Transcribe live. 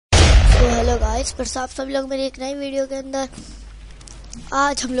तो hello guys, फिर से आप सब लोग मेरी एक नई वीडियो के अंदर।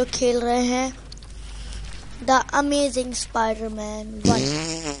 आज हम लोग खेल रहे हैं the amazing Spiderman 1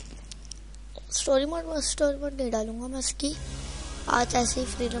 story mode नहीं डालूंगा मैं इसकी। आज ऐसे ही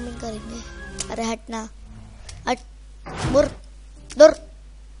फ्री रोमिंग करेंगे। अरे हटना, हट, दूर।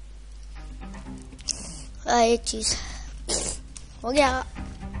 एक चीज हो गया,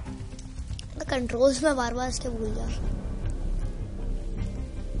 कंट्रोल्स में बार बार इसके भूल जा।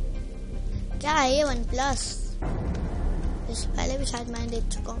 क्या है ये OnePlus? इससे पहले भी शायद मैंने देख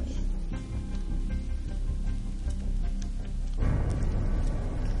चुका हूँ ये।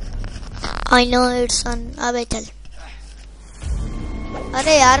 I know it's on। अबे चल।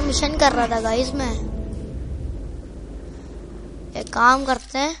 अरे यार मिशन कर रहा था गाइस मैं। एक काम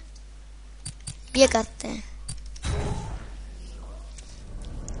करते हैं, ये करते हैं।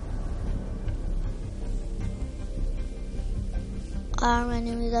 Our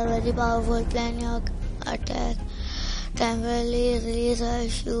enemies are very powerful. Plan your attack. Temporarily release or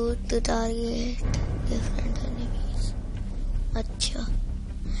shoot to target different enemies. अच्छा,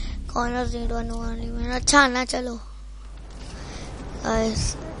 corners need one only. अच्छा ना, चलो guys,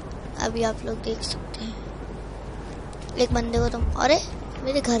 अभी आप लोग देख सकते हैं एक बंदे को। तुम अरे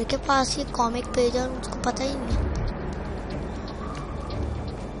मेरे घर के पास ही कॉमिक पेज है और मुझको पता ही नहीं।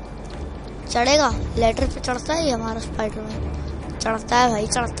 चढ़ेगा, लेटर पे चढ़ता है ये हमारा स्पाइडरमैन। चढ़ता है भाई,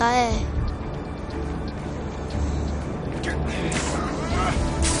 चढ़ता है।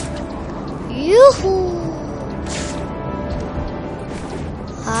 यूहू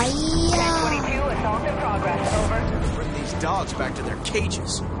आया। Bring these dogs back to their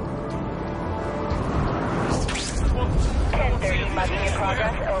cages. 10:30 mugging in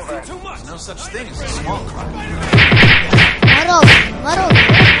progress. Over. There's no such thing as a small crime. मरो।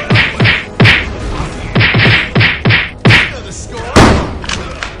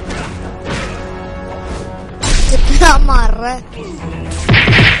 कितना मार रहा है।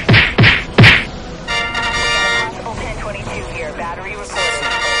 10:22 here. Battery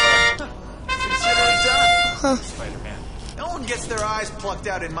recorded. Consider it done. Spider-Man. No one gets their eyes plucked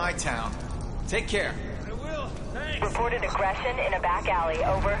out in my town. Take care. I will. Thanks. Reported aggression in a back alley.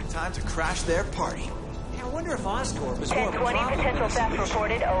 Over. Time to crash their party. I wonder if Oscorp is more of a 10:20 problem. potential theft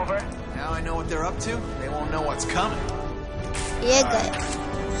reported. Over. Now I know what they're up to. They won't know what's coming. ये गए।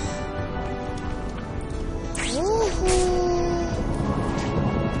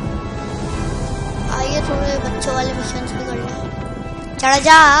 आइए थोड़े बच्चों वाले mission भी कर लें। चढ़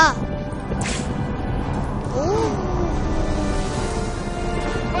जा।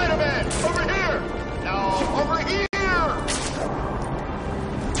 Spider-Man, over here! No, over here!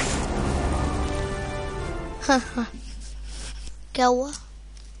 क्या हुआ?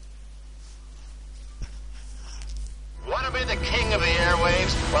 Want to be the king of the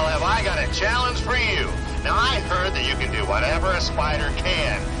airwaves? Well, have I got a challenge for you. Now, I heard that you can do whatever a spider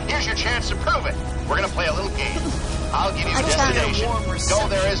can. Here's your chance to prove it. We're going to play a little game. I'll give you a destination. Go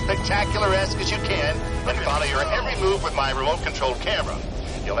there as spectacular-esque as you can and follow your every move with my remote-controlled camera.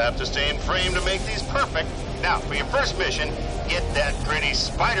 You'll have to stay in frame to make these perfect. Now, for your first mission, get that pretty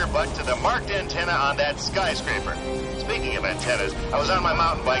spider butt to the marked antenna on that skyscraper. Speaking of antennas, I was on my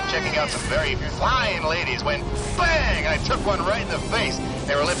mountain bike checking out some very fine ladies when, bang, I took one right in the face.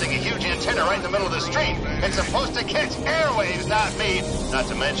 They were lifting a huge antenna right in the middle of the street. It's supposed to catch airwaves, not me. Not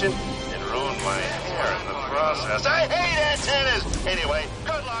to mention, it ruined my hair in the process. I hate antennas! Anyway,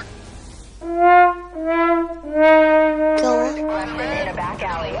 good luck. Aggression in a back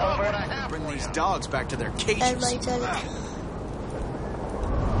alley. Over. Bring these dogs back to their चल cages. भाई चल।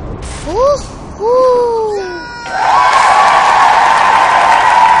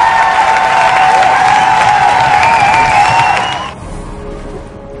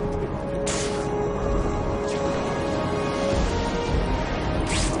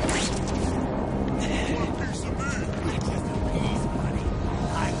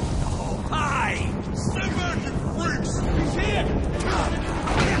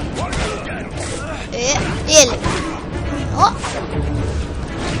 ये ले। ओ,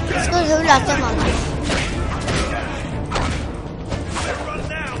 इसको जरूर लाते मारो।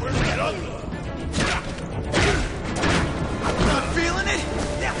 Not feeling it?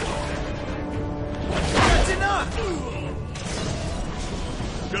 That's enough.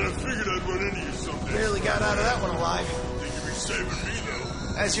 Kinda figured I'd run into you someday. Barely got out of that one alive. Think you'd be saving me,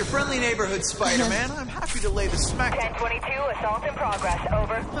 though. As your friendly neighborhood Spider-Man, I'm happy to lay the smack. 10:22 assault in progress.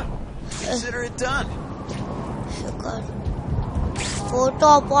 Over. Consider it done. शुक्र। Photo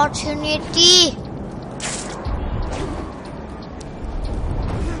opportunity.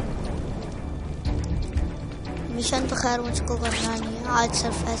 Mission तो खैर मुझको करना नहीं है, आज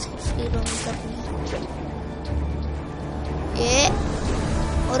सिर्फ ऐसे फ्री रोमिंग करनी है। ये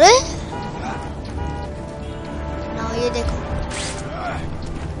अरे ना ये देखो,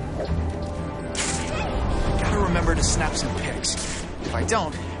 Gotta remember to snap some pics. If I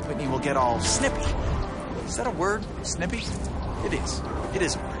don't, Whitney will get all snippy. Is that a word? Snippy? It is. It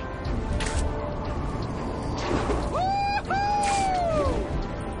is a word.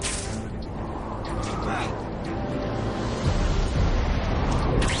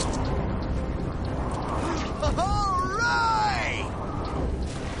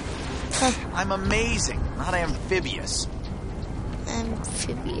 I'm amazing, not amphibious.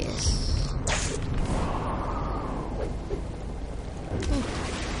 Amphibious.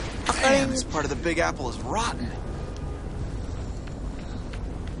 Damn, this part of the Big Apple is rotten.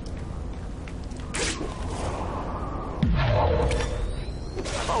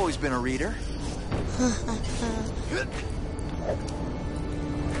 I've always been a reader.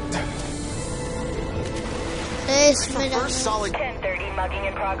 First solid. 10:30 mugging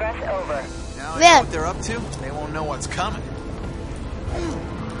in progress. Over. Now I Where? know what they're up to. They won't know what's coming.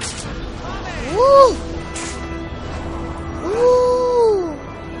 Woo! Woo!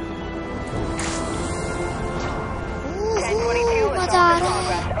 मजा आ रहा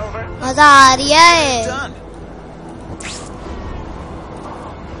है, मजा आ रही है, Done.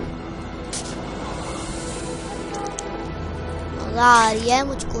 मजा आ रही है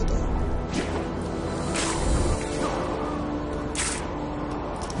मुझको तो।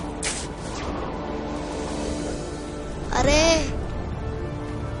 अरे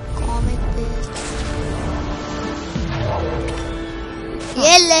कॉमिक पेज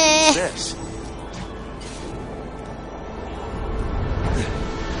ये ले। This.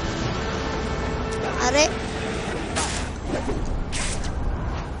 अरे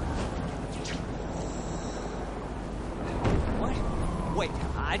What? Wait,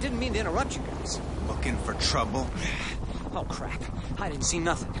 I didn't mean to interrupt you guys. Looking for trouble? Oh, crap. I didn't see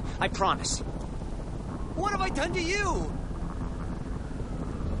nothing. I promise. What have I done to you?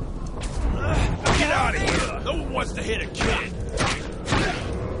 Get out of here! No one wants to hit a kid.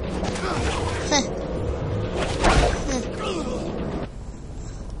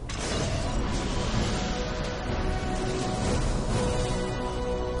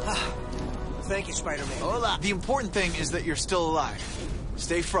 Thank you, Spider-Man. Hola. The important thing is that you're still alive.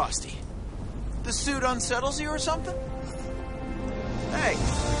 Stay frosty. The suit unsettles you or something? Hey.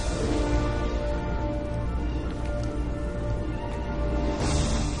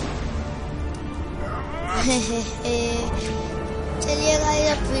 चलिए guys,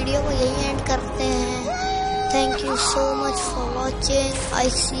 अब video को यही and करते हैं। Thank you so much for watching. I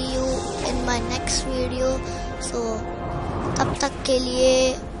C you in my next video. सो तब तक के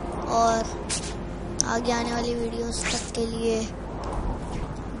लिए और आगे आने वाली वीडियोस तक के लिए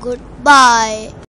गुड बाय।